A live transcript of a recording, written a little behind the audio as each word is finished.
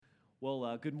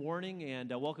Well, good morning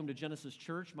and welcome to Genesis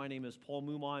Church. My name is Paul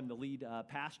Muma. I'm the lead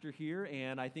pastor here,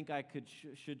 and I think I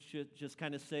should just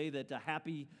kind of say that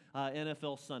happy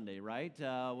NFL Sunday, right?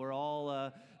 We're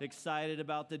all excited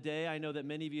about the day. I know that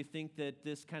many of you think that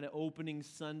this kind of opening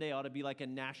Sunday ought to be like a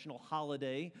national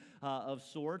holiday of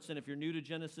sorts, and if you're new to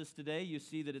Genesis today, you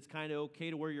see that it's kind of okay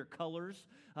to wear your colors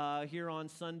here on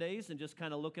Sundays and just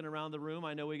kind of looking around the room.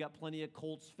 I know we got plenty of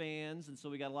Colts fans, and so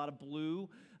we got a lot of blue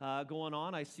going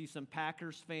on. I see some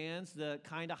Packers fans, the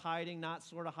kind of hiding, not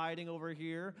sort of hiding over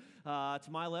here. To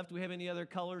my left, do we have any other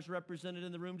colors represented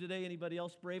in the room today? Anybody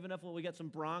else brave enough? Well, we got some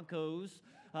Broncos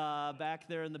back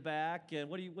there in the back. And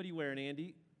what are you wearing,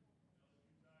 Andy?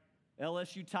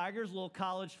 LSU Tigers, a little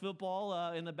college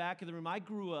football in the back of the room. I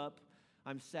grew up,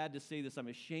 I'm sad to say this, I'm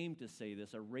ashamed to say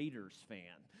this, a Raiders fan.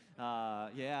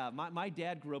 My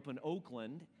dad grew up in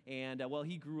Oakland, and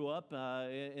he grew up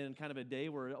in kind of a day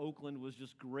where Oakland was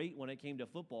just great when it came to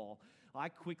football. I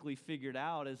quickly figured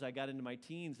out as I got into my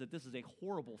teens that this is a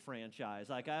horrible franchise.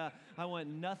 Like, I want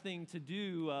nothing to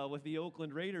do with the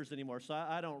Oakland Raiders anymore, so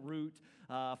I don't root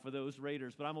for those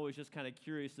Raiders, but I'm always just kind of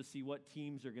curious to see what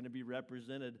teams are going to be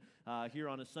represented here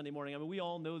on a Sunday morning. I mean, we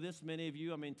all know this, many of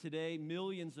you. I mean, today,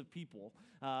 millions of people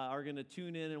are going to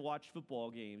tune in and watch football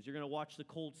games. You're going to watch the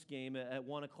Colts game at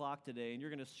 1 o'clock today, and you're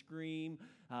going to scream,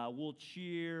 we'll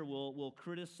cheer, we'll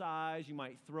criticize, you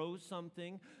might throw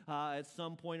something at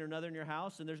some point or another in your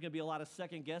house, and there's going to be a lot of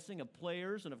second guessing of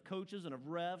players and of coaches and of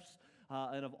refs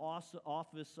and of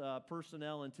office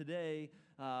personnel. And today,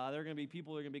 there are going to be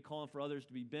people that are going to be calling for others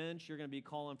to be benched. You're going to be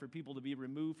calling for people to be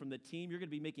removed from the team. You're going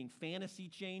to be making fantasy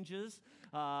changes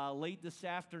late this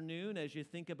afternoon as you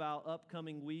think about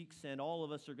upcoming weeks. And all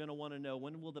of us are going to want to know,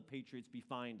 when will the Patriots be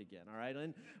fined again? All right,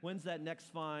 and when's that next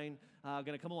fine going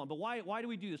to come along? But why do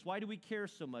we do this? Why do we care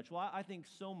so much? Well, I think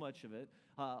some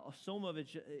of it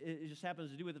just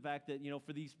happens to do with the fact that,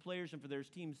 for these players and for their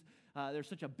teams, there's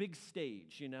such a big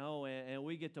stage, and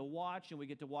we get to watch, and we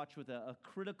get to watch with a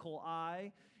critical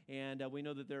eye, and we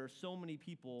know that there are so many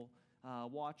people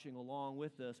watching along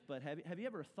with us. But have you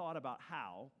ever thought about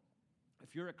how,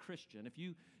 if you're a Christian, if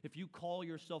you call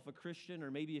yourself a Christian,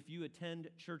 or maybe if you attend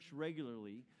church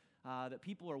regularly, that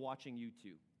people are watching you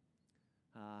too?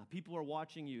 People are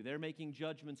watching you. They're making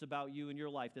judgments about you and your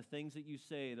life, the things that you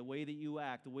say, the way that you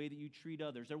act, the way that you treat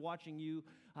others. They're watching you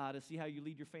to see how you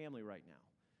lead your family right now.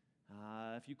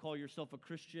 If you call yourself a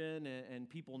Christian and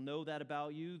people know that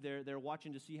about you, they're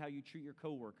watching to see how you treat your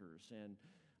coworkers and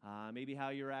maybe how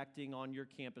you're acting on your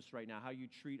campus right now, how you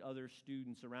treat other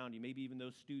students around you, maybe even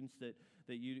those students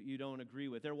that you don't agree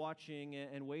with. They're watching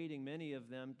and waiting, many of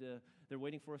them, they're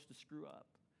waiting for us to screw up.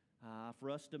 For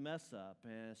us to mess up,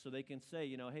 and so they can say,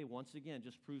 hey, once again,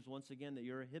 just proves once again that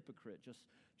you're a hypocrite,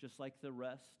 just like the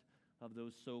rest of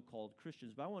those so-called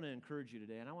Christians. But I want to encourage you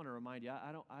today, and I want to remind you,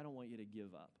 I don't want you to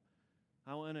give up.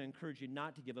 I want to encourage you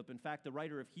not to give up. In fact, the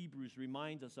writer of Hebrews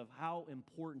reminds us of how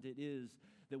important it is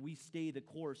that we stay the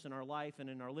course in our life and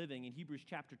in our living. In Hebrews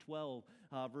chapter 12,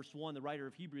 verse 1, the writer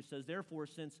of Hebrews says, "Therefore,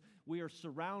 since we are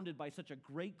surrounded by such a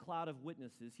great cloud of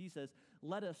witnesses," he says,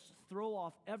 "let us throw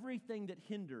off everything that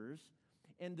hinders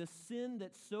and the sin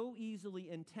that so easily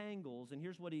entangles." And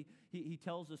here's what he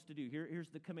tells us to do.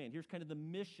 Here's the command. Here's kind of the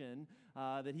mission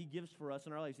that he gives for us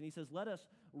in our lives. And he says, "Let us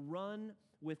run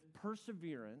with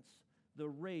perseverance the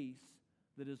race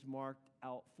that is marked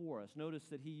out for us." Notice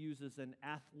that he uses an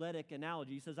athletic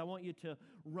analogy. He says, I want you to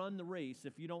run the race.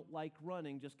 If you don't like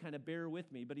running, just kind of bear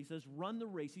with me. But he says, run the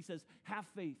race. He says, have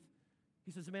faith.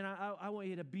 He says, man, I want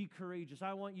you to be courageous.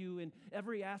 I want you in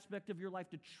every aspect of your life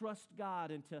to trust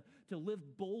God and to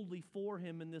live boldly for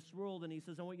him in this world. And he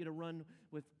says, I want you to run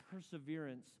with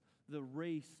perseverance the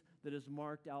race that is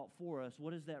marked out for us.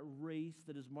 What is that race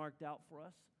that is marked out for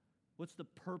us? What's the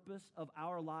purpose of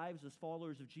our lives as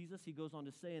followers of Jesus? He goes on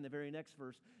to say in the very next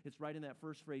verse, it's right in that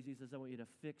first phrase, he says, I want you to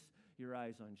fix your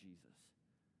eyes on Jesus.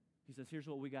 He says, here's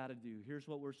what we got to do. Here's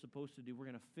what we're supposed to do. We're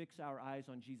going to fix our eyes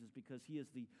on Jesus because he is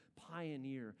the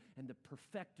pioneer and the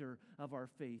perfecter of our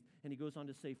faith. And he goes on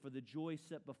to say, for the joy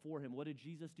set before him, what did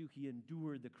Jesus do? He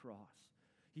endured the cross.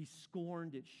 He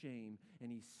scorned its shame, and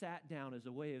he sat down as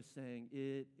a way of saying,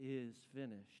 it is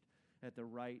finished, at the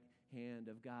right hand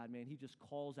of God. Man, he just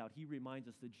calls out. He reminds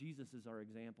us that Jesus is our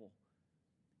example.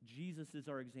 Jesus is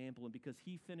our example, and because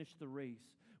he finished the race,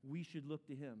 we should look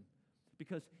to him.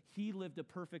 Because he lived a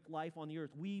perfect life on the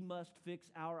earth, we must fix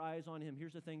our eyes on him.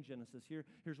 Here's the thing, Genesis.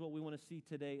 Here's what we want to see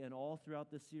today and all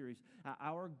throughout this series.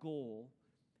 Our goal,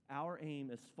 our aim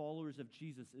as followers of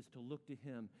Jesus is to look to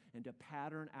him and to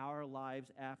pattern our lives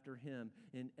after him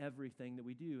in everything that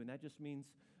we do. And that just means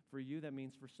for you, that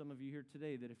means for some of you here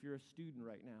today, that if you're a student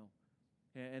right now,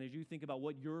 And as you think about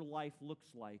what your life looks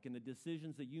like and the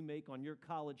decisions that you make on your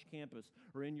college campus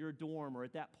or in your dorm or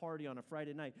at that party on a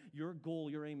Friday night, your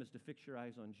goal, your aim is to fix your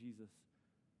eyes on Jesus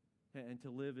and to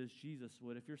live as Jesus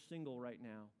would. If you're single right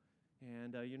now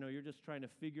and you're just trying to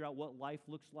figure out what life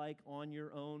looks like on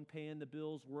your own, paying the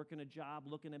bills, working a job,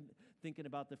 thinking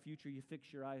about the future, you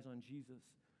fix your eyes on Jesus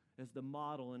as the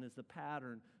model and as the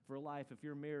pattern for life. If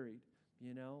you're married,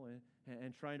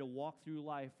 and trying to walk through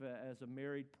life as a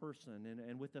married person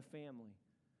and with a family,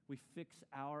 we fix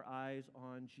our eyes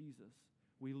on Jesus.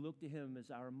 We look to him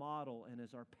as our model and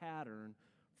as our pattern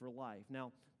for life.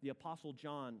 Now, the Apostle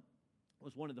John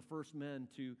was one of the first men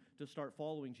to start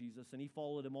following Jesus, and he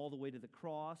followed him all the way to the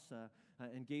cross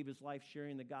and gave his life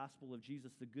sharing the gospel of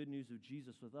Jesus, the good news of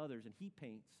Jesus with others. And he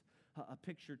paints a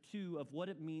picture, too, of what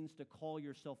it means to call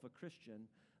yourself a Christian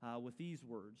with these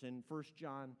words. In 1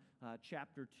 John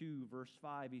chapter 2, verse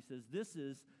 5, he says, "This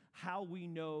is how we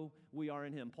know we are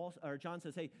in him." John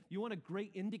says, hey, you want a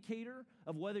great indicator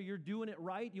of whether you're doing it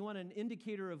right? You want an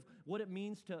indicator of what it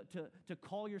means to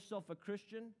call yourself a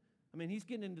Christian? I mean, he's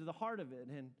getting into the heart of it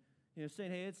and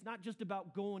saying, hey, it's not just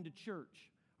about going to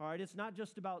church, all right? It's not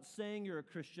just about saying you're a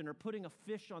Christian or putting a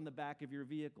fish on the back of your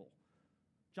vehicle.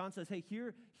 John says, hey,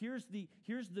 here's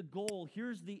the goal,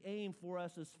 here's the aim for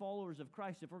us as followers of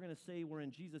Christ. If we're going to say we're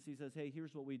in Jesus, he says, hey,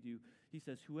 here's what we do. He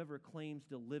says, whoever claims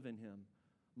to live in him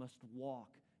must walk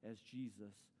as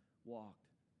Jesus walked.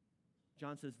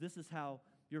 John says, this is how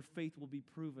your faith will be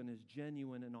proven as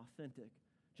genuine and authentic.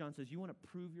 John says, you want to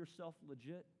prove yourself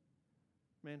legit?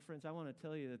 Man, friends, I want to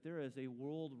tell you that there is a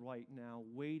world right now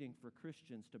waiting for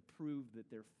Christians to prove that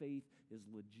their faith is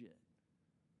legit.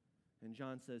 And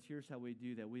John says, here's how we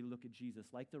do that. We look at Jesus.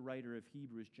 Like the writer of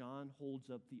Hebrews, John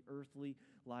holds up the earthly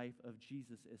life of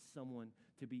Jesus as someone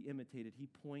to be imitated. He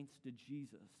points to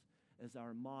Jesus as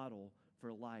our model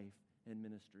for life and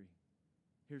ministry.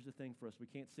 Here's the thing for us. We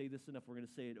can't say this enough. We're going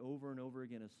to say it over and over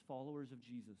again. As followers of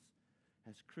Jesus,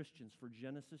 as Christians for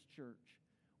Genesis Church,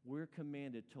 we're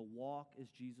commanded to walk as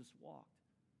Jesus walked.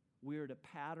 We are to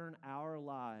pattern our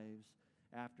lives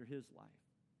after his life.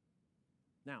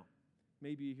 Now,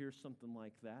 maybe you hear something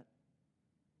like that.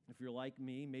 If you're like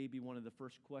me, maybe one of the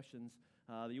first questions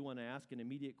that you want to ask, an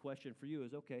immediate question for you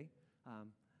is, okay,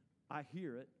 I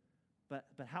hear it, but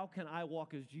how can I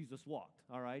walk as Jesus walked,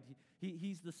 all right?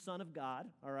 He's the Son of God,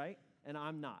 all right, and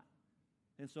I'm not.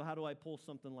 And so how do I pull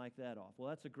something like that off? Well,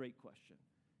 that's a great question,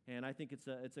 and I think it's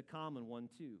a common one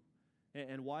too.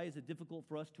 And why is it difficult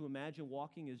for us to imagine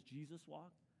walking as Jesus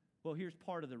walked? Well, here's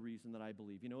part of the reason that I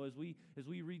believe. As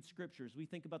we read scriptures, we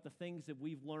think about the things that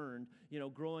we've learned,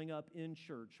 growing up in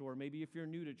church, or maybe if you're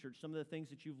new to church, some of the things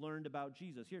that you've learned about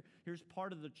Jesus. Here's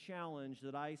part of the challenge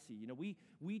that I see.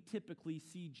 We typically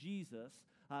see Jesus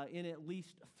in at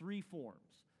least three forms.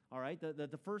 All right,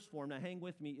 the first form, now hang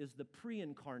with me, is the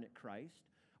pre-incarnate Christ.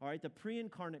 All right, the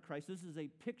pre-incarnate Christ, this is a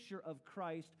picture of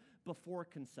Christ before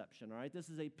conception. All right, this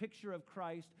is a picture of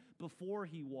Christ before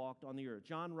he walked on the earth.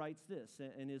 John writes this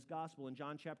in his gospel in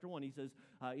John chapter 1. He says,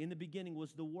 in the beginning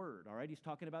was the Word. All right, he's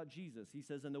talking about Jesus. He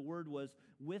says, and the Word was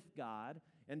with God,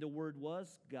 and the Word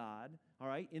was God. All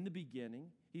right, in the beginning.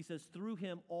 He says, through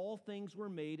him all things were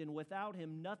made, and without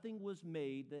him nothing was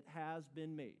made that has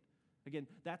been made. Again,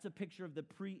 that's a picture of the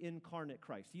pre-incarnate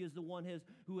Christ. He is the one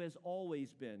who has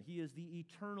always been. He is the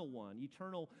eternal one,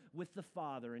 eternal with the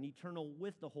Father and eternal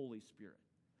with the Holy Spirit.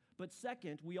 But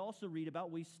second, we also read about,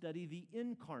 we study the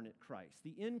incarnate Christ.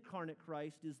 The incarnate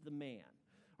Christ is the man.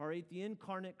 All right, the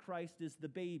incarnate Christ is the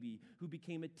baby who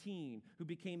became a teen, who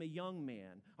became a young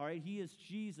man. All right, he is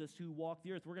Jesus who walked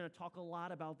the earth. We're going to talk a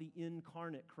lot about the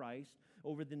incarnate Christ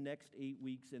over the next 8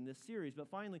 weeks in this series. But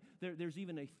finally, there's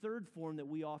even a third form that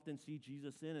we often see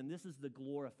Jesus in, and this is the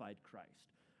glorified Christ.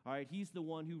 All right, he's the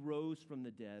one who rose from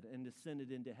the dead and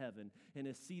ascended into heaven and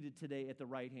is seated today at the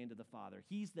right hand of the Father.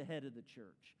 He's the head of the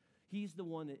church. He's the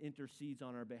one that intercedes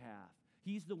on our behalf.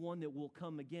 He's the one that will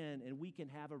come again, and we can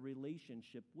have a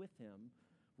relationship with him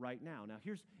right now. Now,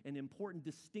 here's an important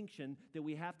distinction that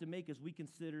we have to make as we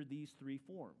consider these three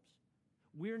forms.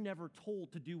 We're never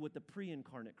told to do what the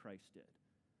pre-incarnate Christ did.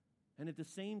 And at the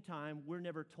same time, we're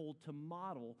never told to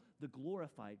model the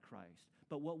glorified Christ.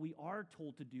 But what we are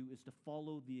told to do is to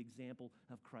follow the example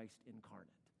of Christ incarnate,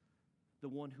 the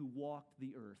one who walked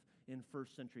the earth in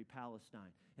first century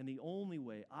Palestine. And the only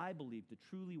way, I believe, to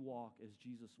truly walk as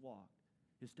Jesus walked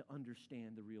is to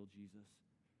understand the real Jesus,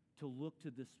 to look to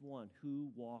this one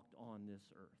who walked on this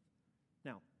earth.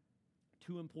 Now,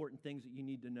 two important things that you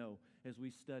need to know as we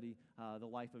study the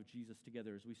life of Jesus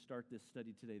together, as we start this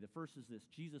study today. The first is this: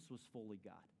 Jesus was fully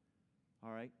God.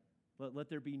 All right? Let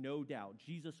there be no doubt.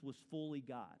 Jesus was fully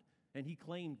God. And he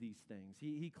claimed these things.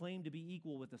 He claimed to be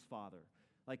equal with his Father.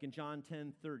 Like in John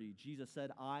 10:30, Jesus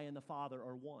said, I and the Father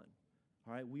are one.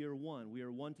 All right, we are one. We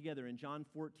are one together. In John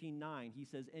 14:9, he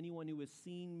says, anyone who has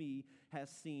seen me has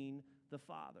seen the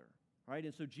Father. All right,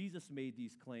 and so Jesus made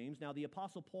these claims. Now, the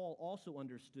Apostle Paul also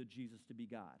understood Jesus to be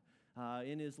God.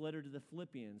 In his letter to the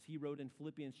Philippians, he wrote in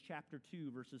Philippians chapter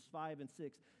 2, verses 5 and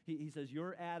 6, he says,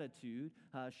 your attitude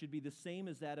should be the same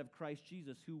as that of Christ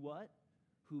Jesus, who what?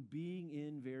 Who being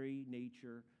in very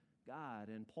nature God.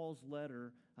 And Paul's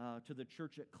letter to the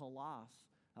church at Colossus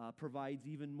provides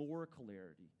even more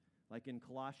clarity. Like in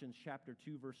Colossians chapter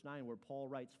 2, verse 9, where Paul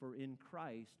writes, for in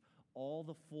Christ all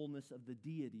the fullness of the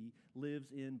deity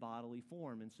lives in bodily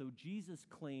form. And so Jesus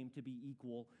claimed to be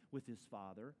equal with his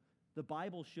Father. The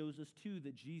Bible shows us, too,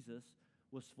 that Jesus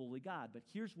was fully God. But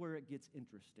here's where it gets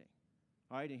interesting.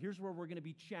 All right, and here's where we're going to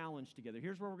be challenged together.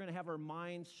 Here's where we're going to have our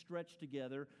minds stretched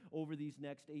together over these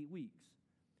next 8 weeks.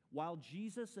 While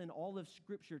Jesus and all of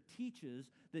Scripture teaches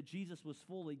that Jesus was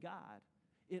fully God,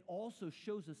 it also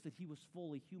shows us that he was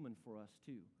fully human for us,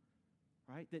 too.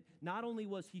 Right? That not only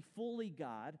was he fully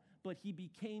God, but he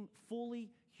became fully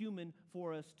human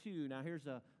for us too. Now here's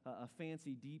a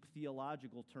fancy, deep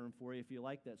theological term for you if you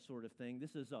like that sort of thing.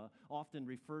 This is often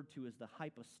referred to as the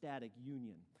hypostatic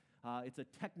union. It's a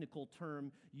technical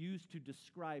term used to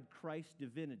describe Christ's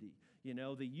divinity. You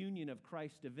know, the union of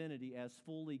Christ's divinity as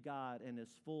fully God and as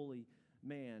fully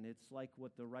man. It's like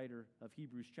what the writer of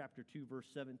Hebrews chapter 2, verse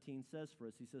 17 says for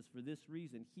us. He says, for this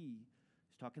reason, he's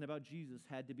talking about Jesus,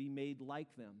 had to be made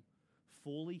like them,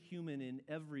 fully human in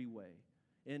every way,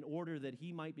 in order that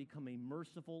he might become a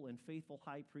merciful and faithful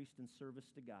high priest in service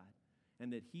to God,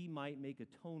 and that he might make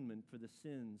atonement for the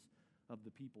sins of the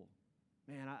people.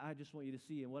 Man, I just want you to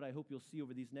see, and what I hope you'll see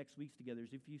over these next weeks together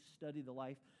is if you study the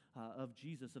life of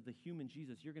Jesus, of the human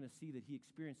Jesus, you're going to see that he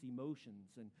experienced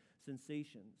emotions and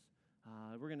sensations.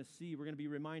 We're going to be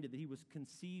reminded that he was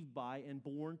conceived by and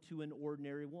born to an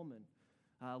ordinary woman.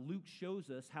 Luke shows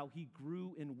us how he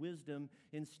grew in wisdom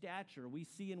and stature. We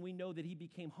see and we know that he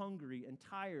became hungry and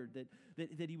tired,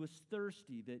 that he was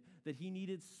thirsty, that he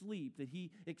needed sleep, that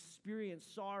he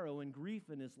experienced sorrow and grief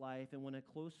in his life. And when a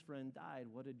close friend died,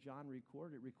 what did John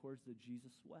record? It records that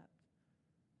Jesus wept,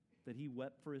 that he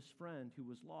wept for his friend who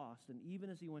was lost. And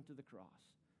even as he went to the cross,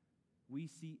 we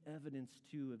see evidence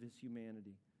too of his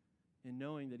humanity in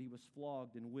knowing that he was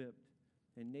flogged and whipped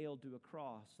and nailed to a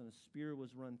cross and a spear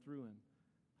was run through him.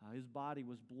 His body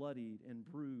was bloodied and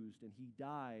bruised, and he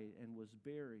died and was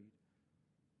buried.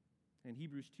 And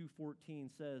Hebrews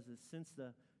 2:14 says that since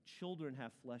the children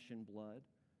have flesh and blood,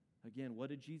 again, what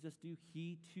did Jesus do?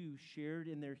 He too shared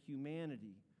in their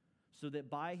humanity, so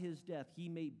that by his death he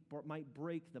might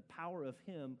break the power of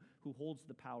him who holds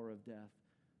the power of death.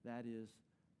 That is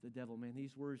the devil. Man,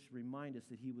 these words remind us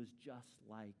that he was just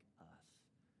like us,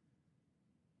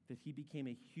 that he became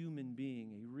a human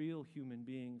being, a real human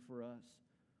being for us.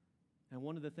 And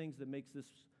one of the things that makes this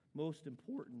most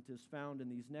important is found in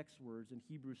these next words in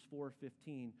Hebrews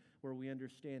 4:15, where we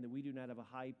understand that we do not have a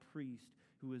high priest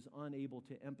who is unable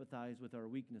to empathize with our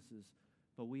weaknesses,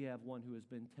 but we have one who has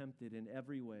been tempted in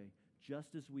every way,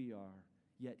 just as we are,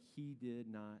 yet he did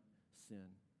not sin.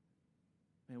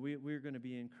 And we're going to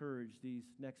be encouraged these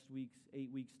next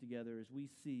 8 weeks together, as we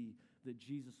see that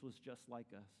Jesus was just like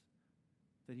us,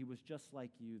 that he was just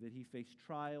like you, that he faced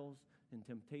trials and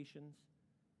temptations,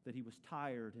 that he was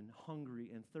tired and hungry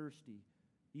and thirsty,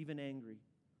 even angry.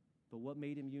 But what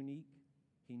made him unique?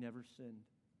 He never sinned.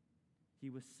 He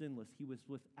was sinless. He was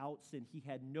without sin. He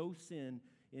had no sin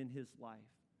in his life.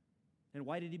 And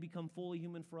why did he become fully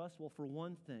human for us? Well, for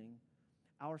one thing,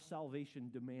 our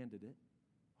salvation demanded it.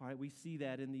 All right, we see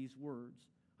that in these words.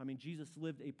 I mean, Jesus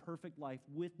lived a perfect life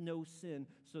with no sin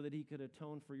so that he could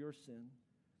atone for your sin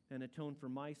and atone for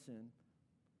my sin.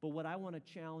 But what I want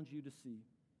to challenge you to see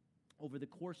over the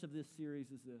course of this series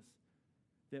is this,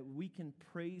 that we can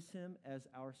praise him as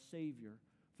our Savior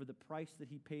for the price that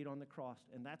he paid on the cross.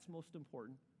 And that's most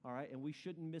important, all right? And we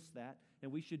shouldn't miss that,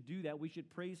 and we should do that. We should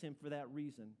praise him for that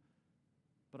reason.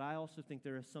 But I also think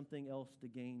there is something else to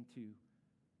gain too,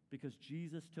 because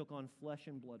Jesus took on flesh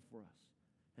and blood for us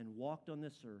and walked on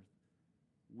this earth.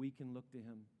 We can look to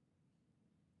him.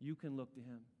 You can look to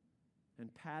him and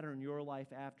pattern your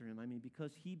life after him. I mean,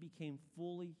 because he became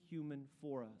fully human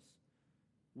for us,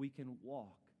 we can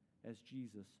walk as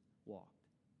Jesus walked.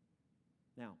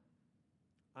 Now,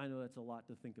 I know that's a lot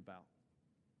to think about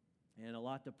and a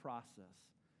lot to process.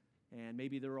 And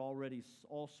maybe there are already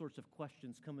all sorts of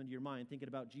questions coming to your mind, thinking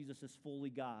about Jesus as fully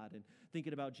God and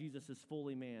thinking about Jesus as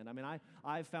fully man. I mean,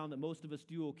 I've found that most of us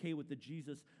do okay with the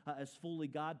Jesus as fully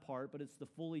God part, but it's the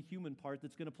fully human part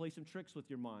that's going to play some tricks with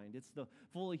your mind. It's the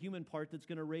fully human part that's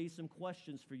going to raise some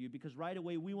questions for you, because right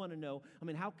away we want to know, I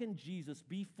mean, how can Jesus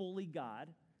be fully God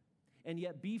and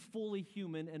yet be fully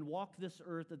human and walk this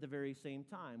earth at the very same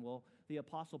time? Well, the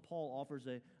Apostle Paul offers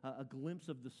a glimpse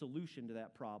of the solution to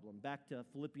that problem. Back to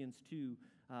Philippians 2,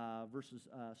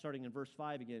 starting in verse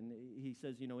 5 again, he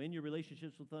says, in your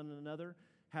relationships with one another,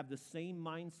 have the same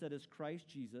mindset as Christ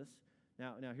Jesus.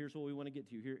 Now here's what we want to get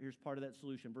to. Here's part of that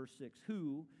solution. Verse 6,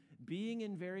 who, being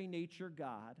in very nature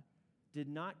God, did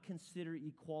not consider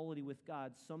equality with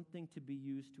God something to be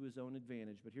used to his own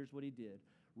advantage. But here's what he did.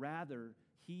 Rather,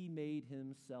 he made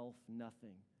himself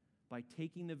nothing by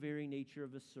taking the very nature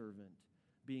of a servant,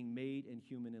 being made in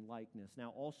human in likeness.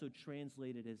 Now, also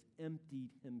translated as emptied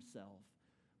himself.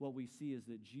 What we see is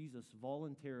that Jesus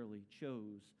voluntarily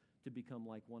chose to become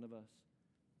like one of us.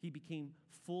 He became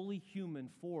fully human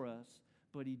for us,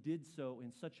 but he did so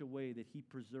in such a way that he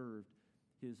preserved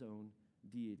his own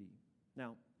deity.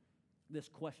 Now, this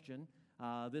question,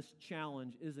 this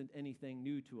challenge isn't anything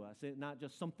new to us. It's not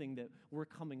just something that we're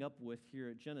coming up with here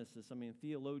at Genesis. I mean,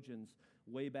 theologians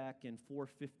way back in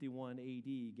 451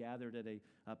 AD gathered at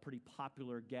a pretty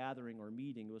popular gathering or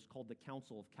meeting. It was called the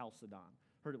Council of Chalcedon.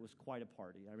 Heard it was quite a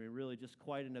party. I mean, really just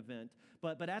quite an event.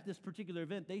 But at this particular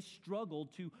event, they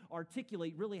struggled to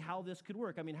articulate really how this could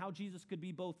work. I mean, how Jesus could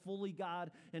be both fully God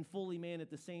and fully man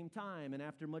at the same time. And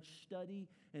after much study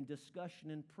and discussion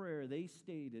and prayer, they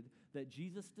stated that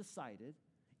Jesus decided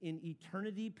in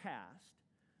eternity past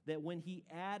that when he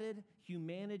added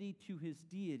humanity to his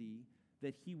deity,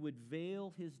 that he would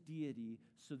veil his deity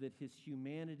so that his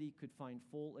humanity could find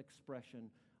full expression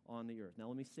on the earth. Now,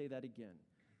 let me say that again.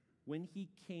 When he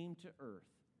came to earth,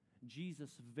 Jesus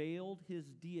veiled his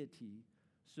deity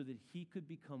so that he could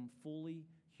become fully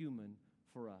human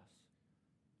for us.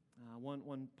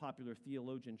 One popular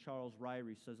theologian, Charles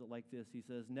Ryrie, says it like this. He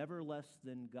says, never less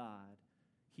than God,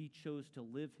 he chose to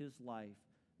live his life,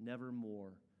 never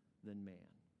more than man.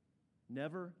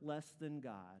 Never less than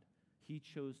God, he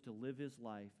chose to live his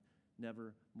life,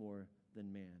 never more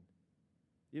than man.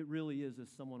 It really is, as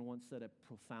someone once said, a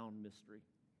profound mystery.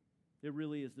 It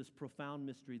really is this profound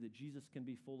mystery that Jesus can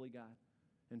be fully God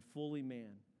and fully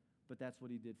man, but that's what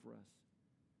he did for us.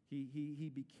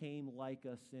 He became like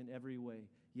us in every way,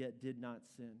 yet did not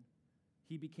sin.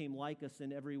 He became like us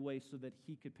in every way so that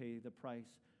he could pay the price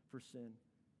for sin.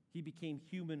 He became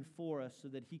human for us so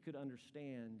that he could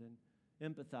understand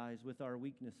and empathize with our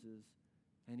weaknesses,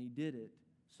 and he did it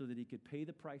so that he could pay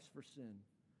the price for sin,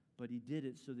 but he did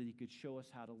it so that he could show us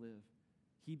how to live.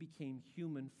 He became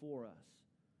human for us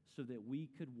so that we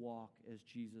could walk as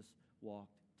Jesus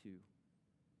walked too.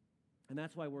 And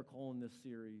that's why we're calling this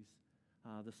series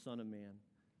The Son of Man.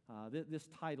 This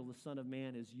title, The Son of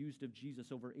Man, is used of Jesus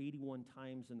over 81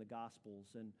 times in the Gospels.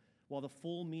 And while the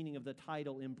full meaning of the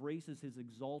title embraces his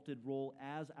exalted role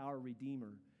as our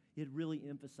Redeemer, it really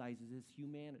emphasizes his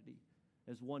humanity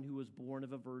as one who was born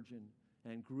of a virgin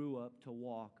and grew up to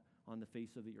walk on the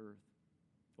face of the earth.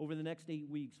 Over the next 8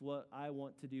 weeks, what I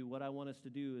want us to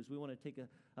do is we want to take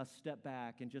a step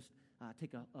back and just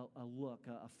take a look,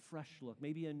 a fresh look,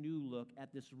 maybe a new look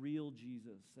at this real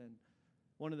Jesus. And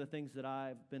one of the things that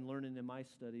I've been learning in my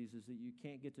studies is that you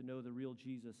can't get to know the real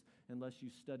Jesus unless you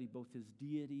study both his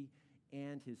deity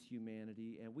and his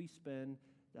humanity. And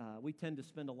we tend to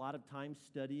spend a lot of time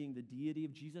studying the deity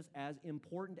of Jesus, as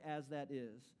important as that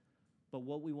is. But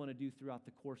what we want to do throughout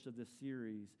the course of this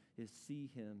series is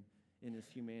see him in his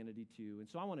humanity too. And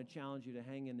so I want to challenge you to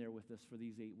hang in there with us for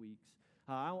these 8 weeks.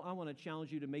 I want to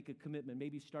challenge you to make a commitment,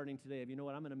 maybe starting today, of, you know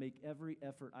what, I'm going to make every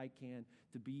effort I can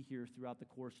to be here throughout the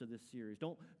course of this series.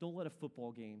 Don't let a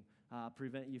football game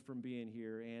prevent you from being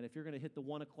here. And if you're going to hit the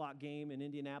 1 o'clock game in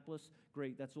Indianapolis,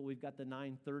 great. That's what we've got the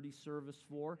 9:30 service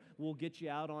for. We'll get you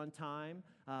out on time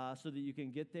so that you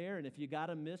can get there. And if you got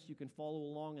to miss, you can follow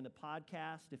along in the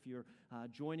podcast. If you're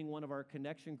joining one of our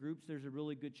connection groups, there's a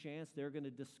really good chance they're going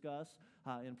to discuss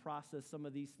and process some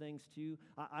of these things too.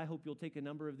 I hope you'll take a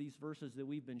number of these verses that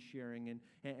we've been sharing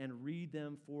and read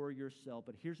them for yourself.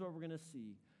 But here's what we're going to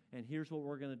see. And here's what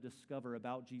we're going to discover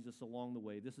about Jesus along the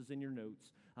way. This is in your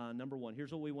notes. Number one,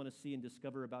 here's what we want to see and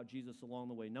discover about Jesus along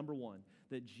the way. Number one,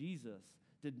 that Jesus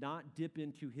did not dip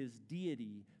into his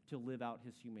deity to live out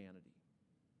his humanity.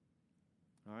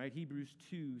 All right, Hebrews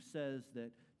 2 says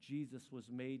that Jesus was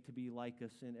made to be like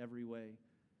us in every way.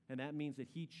 And that means that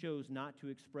he chose not to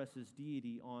express his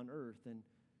deity on earth. And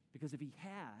because if he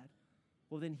had,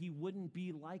 well, then he wouldn't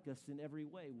be like us in every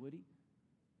way, would he?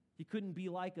 He couldn't be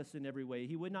like us in every way.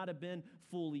 He would not have been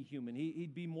fully human.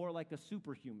 He'd be more like a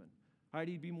superhuman. All right,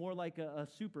 he'd be more like a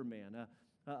Superman.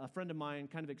 A friend of mine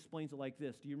kind of explains it like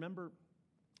this. Do you remember?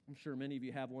 I'm sure many of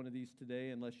you have one of these today,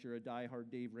 unless you're a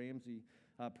diehard Dave Ramsey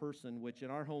person, which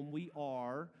in our home we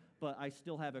are, but I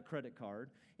still have a credit card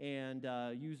and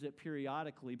use it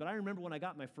periodically. But I remember when I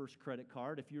got my first credit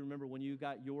card, if you remember when you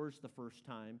got yours the first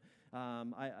time,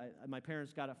 my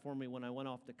parents got it for me when I went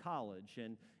off to college,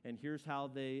 and here's how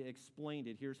they explained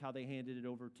it. Here's how they handed it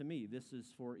over to me. This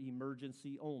is for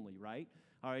emergency only, right?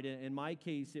 All right, in my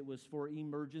case, it was for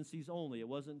emergencies only. It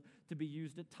wasn't to be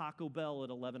used at Taco Bell at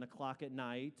 11 o'clock at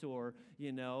night or,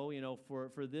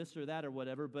 for this or that or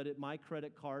whatever, but my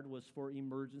credit card was for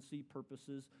emergency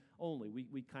purposes only.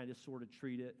 We kind of sort of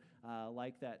treat it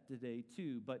like that today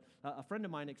too. But a friend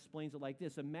of mine explains it like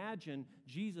this. Imagine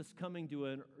Jesus coming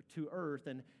to earth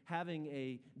and having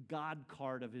a God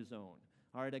card of his own.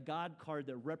 All right, a God card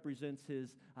that represents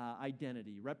his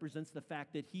identity, represents the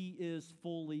fact that he is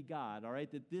fully God, all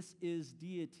right, that this is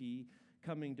deity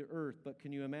coming to earth. But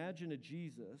can you imagine a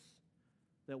Jesus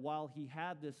that while he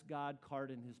had this God card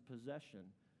in his possession,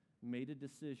 made a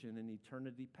decision in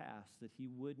eternity past that he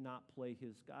would not play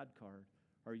his God card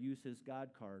or use his God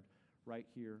card right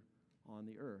here on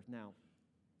the earth? Now,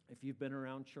 if you've been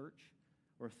around church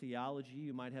or theology,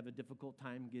 you might have a difficult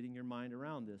time getting your mind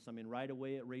around this. I mean, right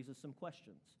away it raises some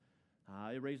questions.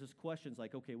 It raises questions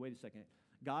like, okay, wait a second.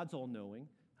 God's all-knowing.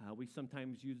 We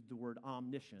sometimes use the word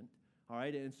omniscient. All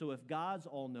right, and so if God's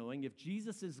all-knowing, if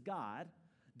Jesus is God,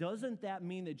 doesn't that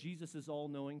mean that Jesus is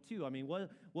all-knowing too? I mean,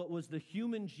 what was the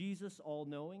human Jesus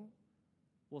all-knowing?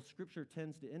 Well, Scripture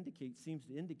seems to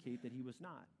indicate that he was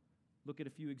not. Look at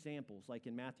a few examples, like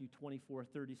in Matthew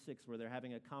 24:36, where they're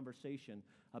having a conversation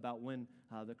about when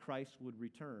the Christ would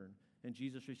return. And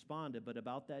Jesus responded, "But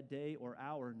about that day or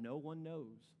hour, no one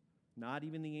knows, not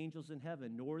even the angels in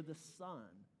heaven, nor the Son.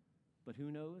 But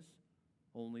who knows?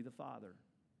 Only the Father."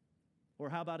 Or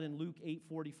how about in Luke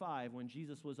 8:45, when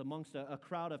Jesus was amongst a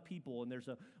crowd of people, and there's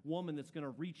a woman that's going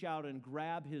to reach out and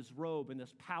grab his robe, and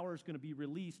this power is going to be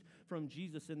released from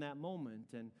Jesus in that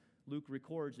moment. And Luke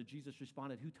records that Jesus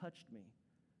responded, "Who touched me?"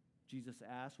 Jesus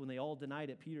asked. When they all denied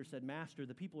it, Peter said, "Master,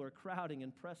 the people are crowding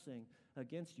and pressing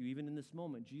against you." Even in this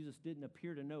moment, Jesus didn't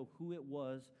appear to know who it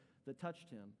was that touched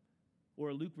him.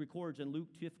 Or Luke records in Luke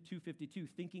 2:52,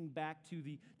 thinking back to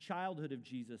the childhood of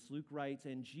Jesus, Luke writes,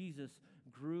 "And Jesus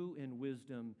grew in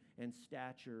wisdom and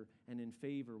stature and in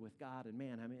favor with God and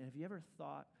man." I mean, have you ever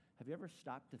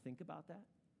stopped to think about that?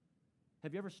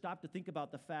 Have you ever stopped to think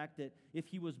about the fact that if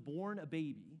he was born a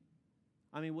baby,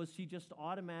 I mean, was he just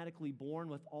automatically born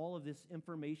with all of this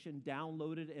information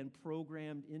downloaded and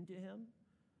programmed into him?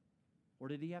 Or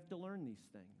did he have to learn these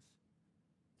things?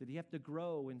 Did he have to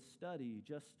grow and study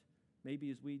just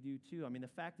maybe as we do too? I mean, the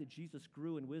fact that Jesus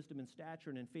grew in wisdom and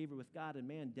stature and in favor with God and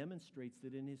man demonstrates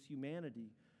that in his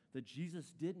humanity, that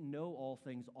Jesus didn't know all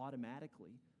things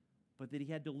automatically, but that he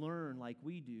had to learn like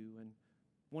we do. And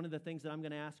one of the things that I'm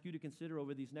going to ask you to consider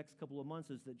over these next couple of months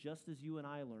is that just as you and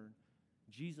I learn,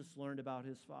 Jesus learned about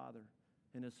his Father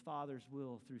and his Father's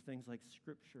will through things like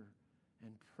Scripture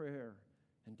and prayer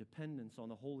and dependence on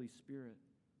the Holy Spirit.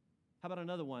 How about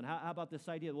another one? How about this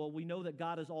idea? Well, we know that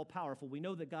God is all-powerful. We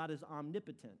know that God is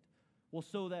omnipotent. Well,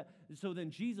 so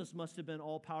then Jesus must have been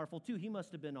all-powerful too. He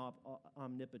must have been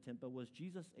omnipotent. But was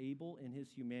Jesus able in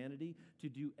his humanity to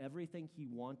do everything he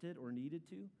wanted or needed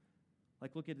to?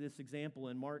 Like, look at this example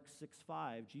in Mark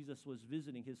 6:5. Jesus was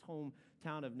visiting his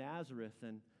hometown of Nazareth,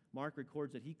 and Mark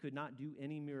records that he could not do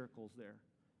any miracles there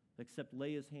except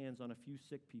lay his hands on a few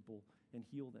sick people and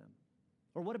heal them.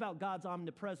 Or what about God's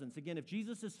omnipresence? Again, if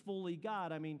Jesus is fully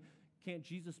God, I mean, can't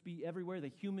Jesus be everywhere? The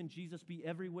human Jesus be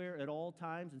everywhere at all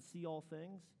times and see all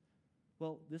things?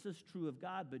 Well, this is true of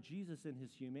God, but Jesus in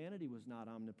his humanity was not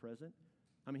omnipresent.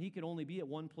 I mean, he could only be at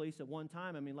one place at one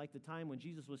time. I mean, like the time when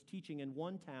Jesus was teaching in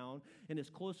one town and his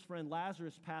close friend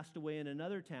Lazarus passed away in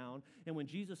another town. And when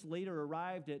Jesus later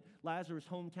arrived at Lazarus'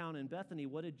 hometown in Bethany,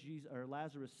 what did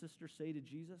Lazarus' sister say to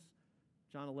Jesus?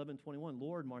 John 11:21,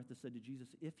 "Lord," Martha said to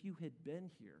Jesus, "if you had been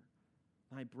here,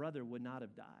 my brother would not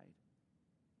have died."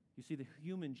 You see, the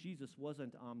human Jesus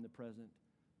wasn't omnipresent.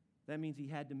 That means he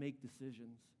had to make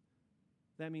decisions.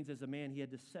 That means as a man, he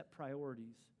had to set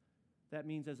priorities. That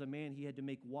means as a man, he had to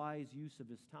make wise use of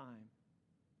his time.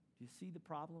 Do you see the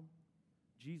problem?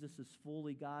 Jesus is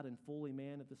fully God and fully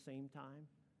man at the same time.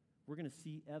 We're going to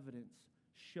see evidence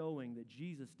showing that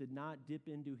Jesus did not dip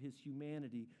into his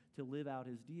humanity to live out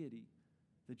his deity,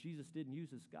 that Jesus didn't use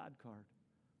his God card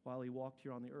while he walked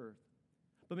here on the earth.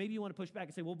 But maybe you want to push back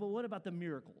and say, well, but what about the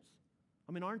miracles?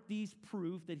 I mean, aren't these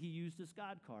proof that he used his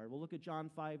God card? Well, look at John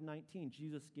 5:19.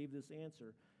 Jesus gave this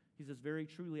answer. He says, very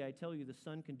truly, I tell you, the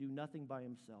Son can do nothing by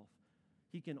himself.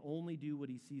 He can only do what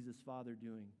he sees his Father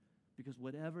doing, because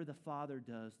whatever the Father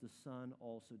does, the Son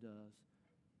also does.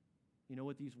 You know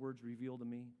what these words reveal to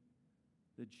me?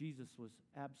 That Jesus was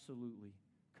absolutely,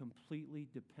 completely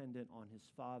dependent on his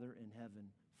Father in heaven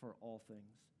for all things.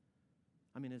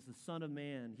 I mean, as the Son of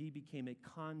Man, he became a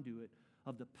conduit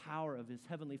of the power of his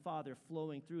heavenly Father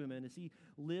flowing through him. And as he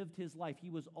lived his life, he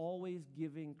was always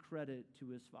giving credit to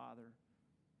his Father.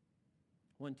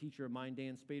 One teacher of mine,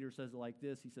 Dan Spader, says it like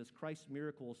this. He says, Christ's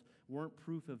miracles weren't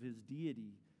proof of his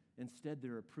deity. Instead,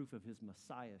 they're a proof of his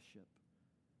messiahship.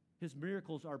 His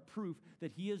miracles are proof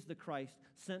that he is the Christ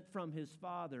sent from his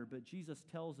Father. But Jesus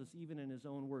tells us, even in his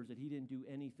own words, that he didn't do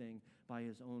anything by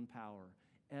his own power.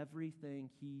 Everything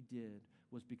he did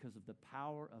was because of the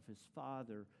power of his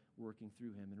Father working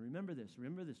through him. And remember this,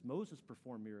 Moses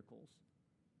performed miracles,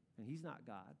 and he's not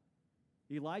God.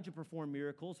 Elijah performed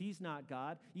miracles, he's not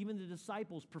God. Even the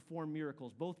disciples performed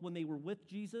miracles, both when they were with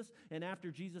Jesus and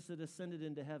after Jesus had ascended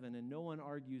into heaven, and no one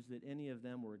argues that any of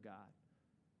them were God.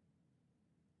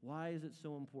 Why is it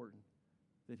so important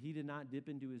that he did not dip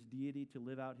into his deity to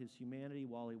live out his humanity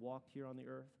while he walked here on the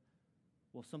earth?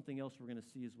 Well, something else we're going to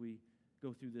see as we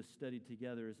go through this study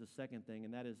together is the second thing,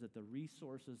 and that is that the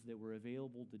resources that were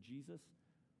available to Jesus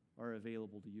are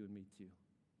available to you and me too.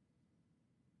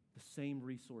 The same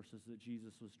resources that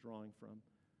Jesus was drawing from.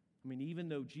 I mean, even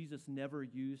though Jesus never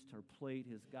used or played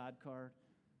his God card,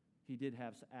 he did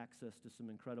have access to some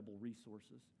incredible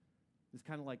resources. It's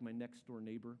kind of like my next door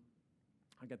neighbor.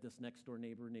 I got this next door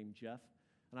neighbor named Jeff,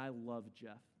 and I love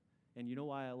Jeff. And you know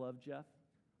why I love Jeff?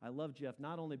 I love Jeff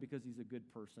not only because he's a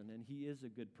good person, and he is a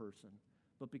good person,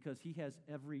 but because he has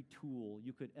every tool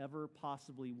you could ever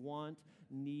possibly want,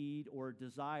 need, or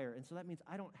desire. And so that means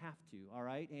I don't have to, all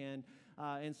right?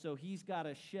 And so he's got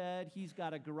a shed, he's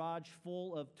got a garage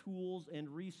full of tools and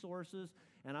resources,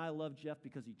 and I love Jeff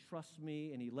because he trusts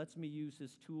me and he lets me use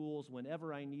his tools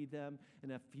whenever I need them.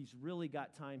 And if he's really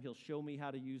got time, he'll show me how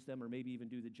to use them or maybe even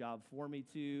do the job for me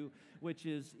too, which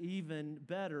is even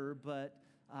better. But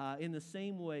in the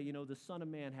same way, you know, the Son of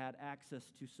Man had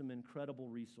access to some incredible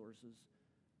resources.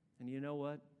 And you know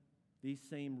what? These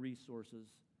same resources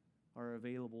are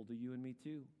available to you and me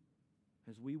too.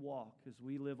 As we walk, as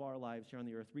we live our lives here on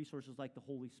the earth, resources like the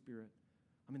Holy Spirit.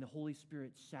 I mean, the Holy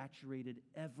Spirit saturated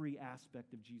every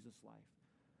aspect of Jesus'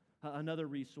 life. Another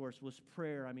resource was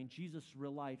prayer. I mean, Jesus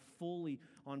relied fully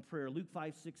on prayer. Luke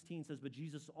 5:16 says, but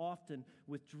Jesus often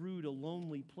withdrew to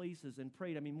lonely places and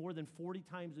prayed. I mean, more than 40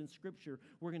 times in Scripture,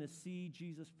 we're going to see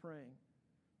Jesus praying.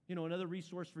 You know, another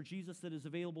resource for Jesus that is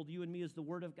available to you and me is the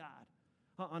Word of God.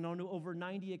 On over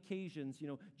 90 occasions, you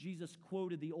know, Jesus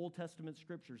quoted the Old Testament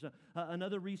Scriptures.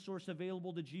 Another resource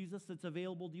available to Jesus that's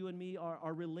available to you and me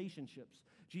are relationships.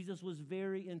 Jesus was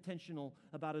very intentional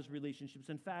about his relationships.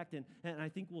 In fact, and I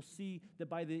think we'll see that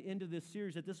by the end of this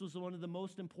series, that this was one of the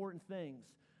most important things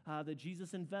that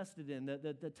Jesus invested in,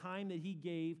 the time that he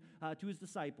gave to his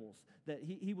disciples, that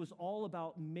he was all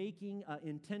about making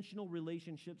intentional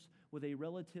relationships with a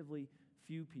relatively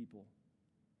few people.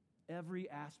 Every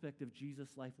aspect of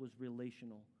Jesus' life was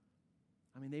relational.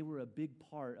 I mean, they were a big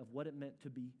part of what it meant to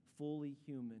be fully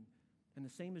human. And the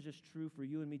same is just true for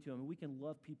you and me too. I mean, we can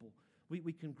love people.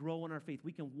 We can grow in our faith.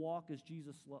 We can walk as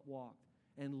Jesus walked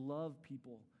and love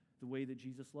people the way that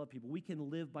Jesus loved people. We can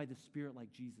live by the Spirit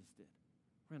like Jesus did.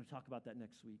 We're going to talk about that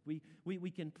next week. We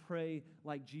can pray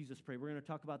like Jesus prayed. We're going to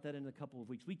talk about that in a couple of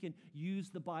weeks. We can use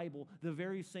the Bible the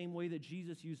very same way that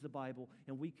Jesus used the Bible,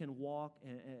 and we can walk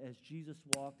as Jesus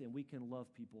walked, and we can love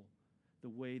people the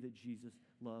way that Jesus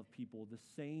loved people. The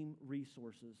same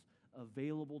resources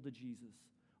available to Jesus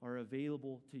are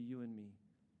available to you and me.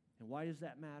 And why does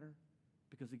that matter?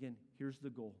 Because again, here's the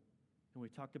goal. And we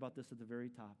talked about this at the very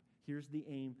top. Here's the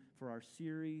aim for our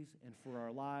series and for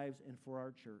our lives and for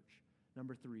our church.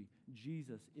 Number 3,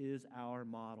 Jesus is our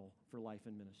model for life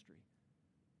and ministry.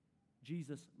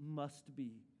 Jesus must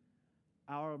be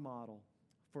our model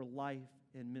for life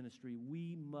and ministry.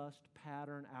 We must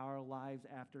pattern our lives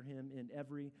after him in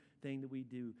everything that we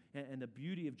do. And the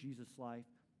beauty of Jesus' life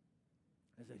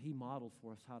is that he modeled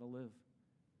for us how to live.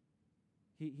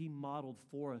 He modeled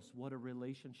for us what a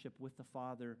relationship with the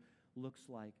Father looks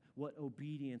like, what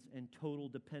obedience and total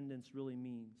dependence really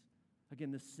means.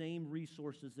 Again, the same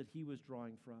resources that he was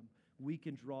drawing from, we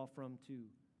can draw from too.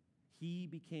 He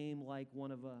became like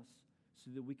one of us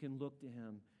so that we can look to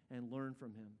him and learn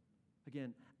from him.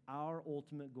 Again, our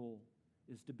ultimate goal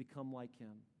is to become like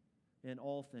him in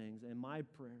all things. And my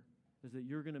prayer is that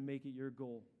you're going to make it your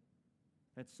goal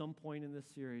at some point in this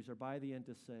series or by the end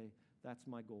to say, That's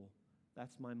my goal.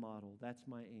 That's my model. That's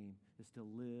my aim, is to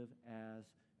live as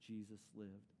Jesus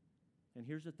lived. And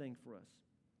here's the thing for us.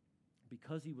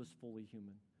 Because he was fully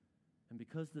human, and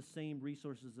because the same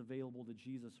resources available to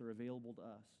Jesus are available to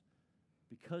us,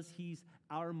 because he's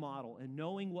our model, and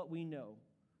knowing what we know,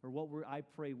 or I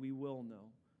pray we will know,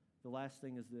 the last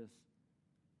thing is this.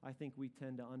 I think we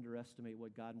tend to underestimate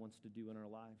what God wants to do in our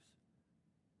lives.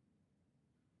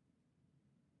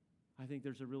 I think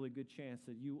there's a really good chance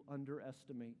that you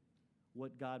underestimate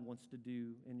what God wants to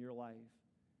do in your life.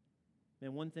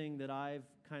 And one thing that I've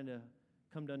kind of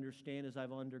come to understand as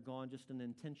I've undergone just an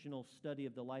intentional study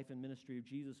of the life and ministry of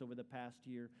Jesus over the past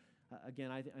year,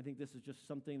 again, I think this is just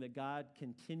something that God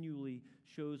continually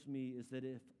shows me, is that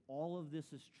if all of this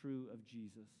is true of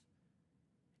Jesus,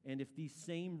 and if these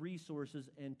same resources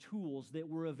and tools that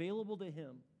were available to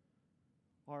him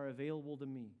are available to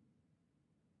me,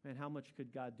 man, how much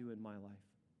could God do in my life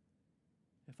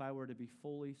if I were to be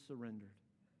fully surrendered,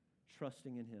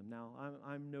 trusting in him? Now,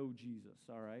 I'm no Jesus,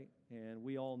 all right? And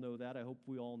we all know that. I hope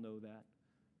we all know that.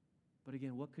 But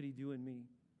again, what could he do in me?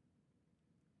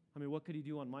 I mean, what could he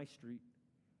do on my street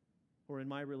or in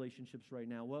my relationships right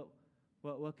now?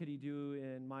 What could he do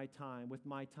in my time, with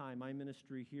my time, my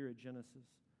ministry here at Genesis?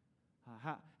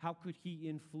 How could he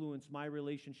influence my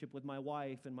relationship with my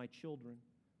wife and my children?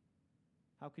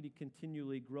 How could he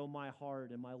continually grow my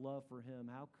heart and my love for him?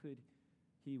 How could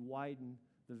he widen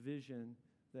the vision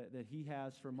that he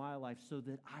has for my life so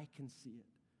that I can see it,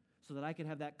 so that I can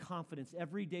have that confidence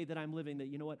every day that I'm living, that,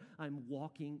 you know what, I'm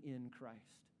walking in Christ,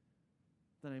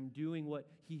 that I'm doing what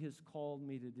he has called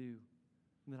me to do,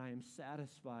 and that I am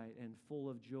satisfied and full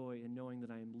of joy in knowing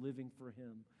that I am living for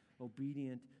him,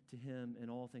 obedient to him in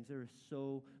all things. There is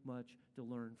so much to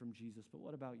learn from Jesus. But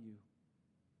what about you?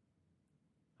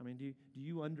 I mean, do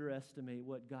you underestimate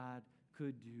what God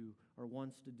could do or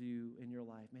wants to do in your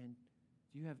life? Man,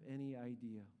 do you have any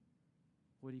idea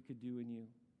what he could do in you?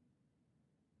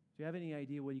 Do you have any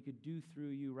idea what he could do through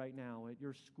you right now at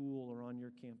your school or on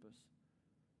your campus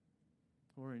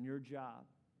or in your job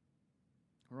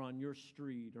or on your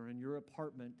street or in your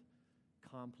apartment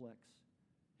complex?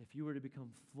 If you were to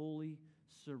become fully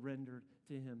surrendered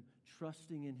to him,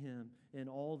 trusting in him in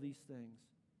all these things,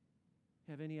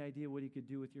 have any idea what he could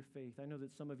do with your faith? I know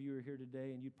that some of you are here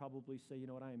today and you'd probably say, you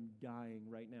know what, I am dying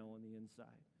right now on the inside.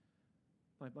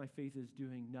 My faith is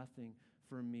doing nothing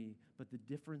for me, but the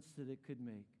difference that it could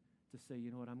make to say,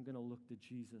 you know what, I'm going to look to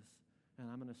Jesus and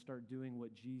I'm going to start doing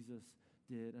what Jesus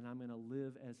did, and I'm going to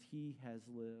live as he has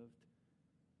lived,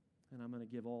 and I'm going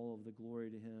to give all of the glory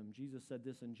to him. Jesus said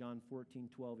this in John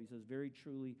 14:12. He says, very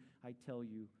truly, I tell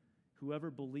you,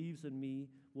 whoever believes in me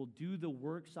will do the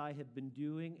works I have been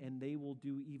doing, and they will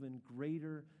do even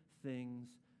greater things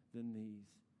than these.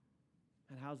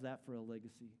 And how's that for a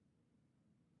legacy?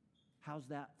 How's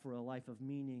that for a life of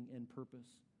meaning and purpose?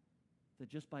 That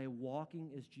just by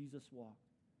walking as Jesus walked,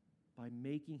 by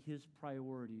making his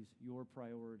priorities your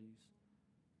priorities,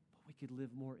 but we could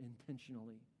live more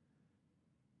intentionally,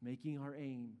 making our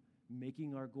aim,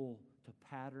 making our goal to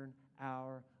pattern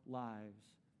our lives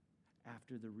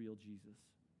after the real Jesus.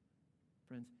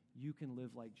 Friends, you can live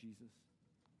like Jesus.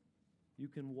 You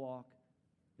can walk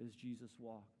as Jesus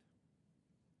walked.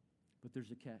 But there's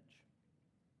a catch.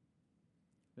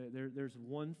 There's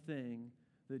one thing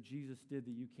that Jesus did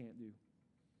that you can't do,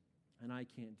 and I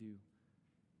can't do,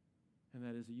 and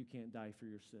that is that you can't die for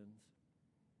your sins.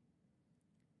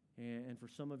 And for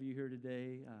some of you here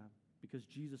today, because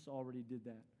Jesus already did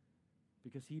that,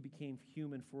 because he became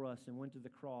human for us and went to the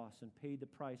cross and paid the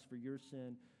price for your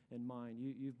sin and mine,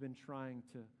 you've been trying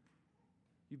to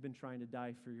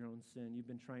die for your own sin. You've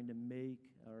been trying to make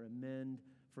or amend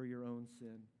for your own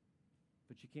sin.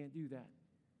 But you can't do that.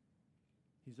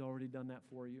 He's already done that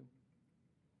for you.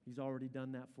 He's already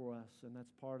done that for us, and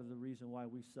that's part of the reason why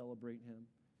we celebrate him.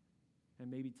 And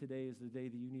maybe today is the day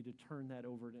that you need to turn that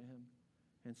over to him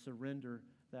and surrender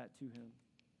that to him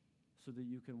so that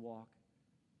you can walk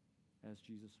as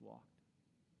Jesus walked.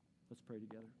 Let's pray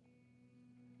together.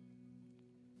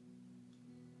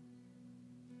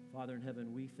 Father in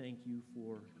heaven, we thank you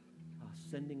for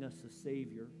sending us a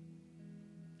Savior,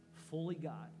 fully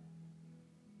God,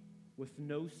 with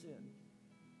no sin,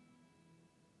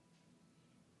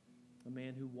 a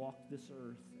man who walked this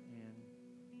earth and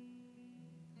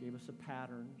gave us a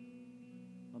pattern,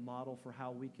 a model for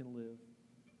how we can live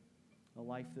a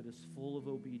life that is full of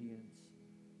obedience,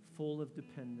 full of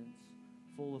dependence,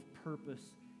 full of purpose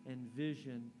and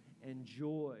vision and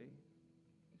joy.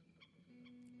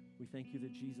 We thank you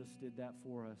that Jesus did that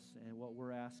for us, and what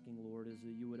we're asking, Lord, is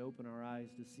that you would open our eyes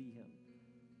to see him.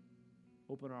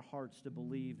 Open our hearts to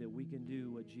believe that we can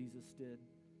do what Jesus did,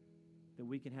 that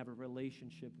we can have a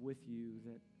relationship with you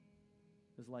that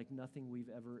is like nothing we've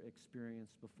ever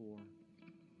experienced before,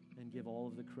 and give all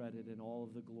of the credit and all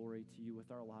of the glory to you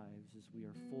with our lives as we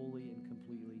are fully and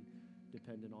completely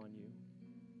dependent on you.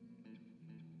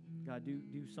 God,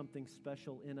 do something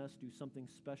special in us, do something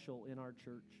special in our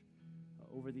church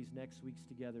over these next weeks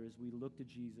together as we look to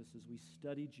Jesus, as we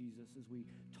study Jesus, as we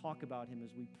talk about him,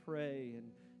 as we pray, and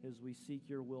as we seek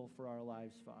your will for our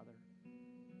lives, Father.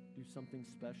 Do something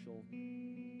special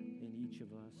in each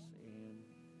of us. And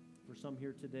for some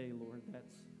here today, Lord,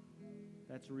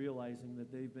 that's realizing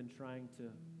that they've been trying to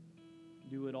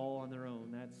do it all on their own.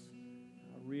 That's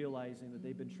realizing that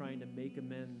they've been trying to make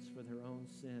amends for their own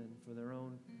sin, for their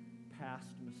own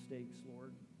past mistakes,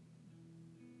 Lord.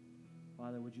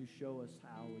 Father, would you show us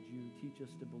how? Would you teach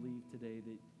us to believe today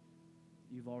that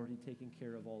you've already taken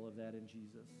care of all of that in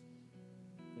Jesus?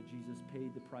 That Jesus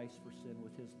paid the price for sin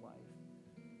with his life,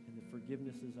 and that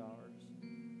forgiveness is ours.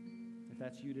 If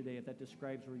that's you today, if that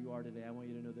describes where you are today, I want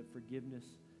you to know that forgiveness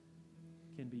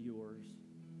can be yours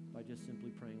by just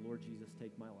simply praying, Lord Jesus,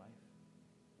 take my life.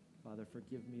 Father,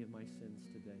 forgive me of my sins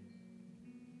today.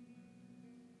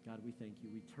 God, we thank you.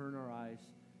 We turn our eyes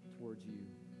towards you.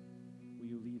 Will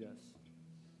you lead us?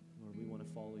 Lord, we want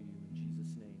to follow you in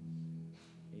Jesus' name.